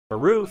A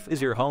roof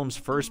is your home's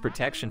first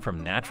protection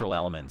from natural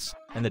elements,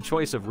 and the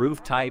choice of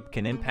roof type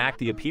can impact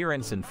the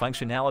appearance and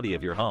functionality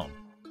of your home.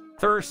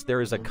 First, there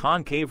is a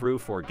concave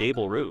roof or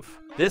gable roof.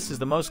 This is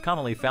the most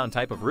commonly found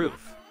type of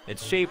roof.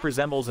 Its shape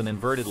resembles an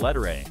inverted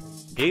letter A.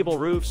 Gable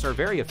roofs are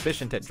very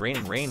efficient at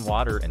draining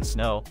rainwater and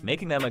snow,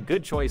 making them a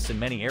good choice in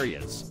many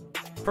areas.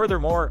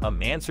 Furthermore, a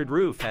mansard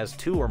roof has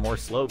two or more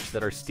slopes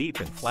that are steep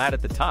and flat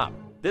at the top.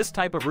 This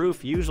type of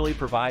roof usually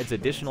provides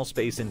additional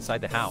space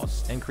inside the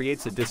house and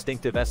creates a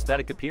distinctive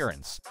aesthetic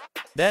appearance.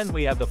 Then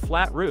we have the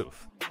flat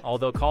roof.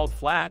 Although called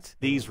flat,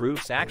 these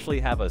roofs actually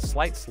have a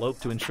slight slope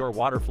to ensure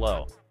water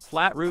flow.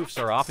 Flat roofs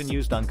are often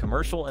used on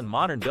commercial and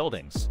modern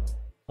buildings.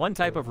 One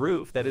type of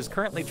roof that is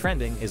currently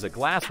trending is a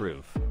glass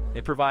roof.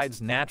 It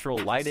provides natural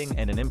lighting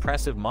and an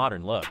impressive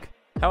modern look.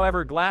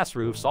 However, glass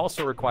roofs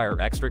also require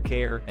extra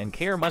care, and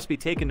care must be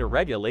taken to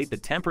regulate the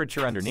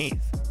temperature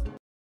underneath.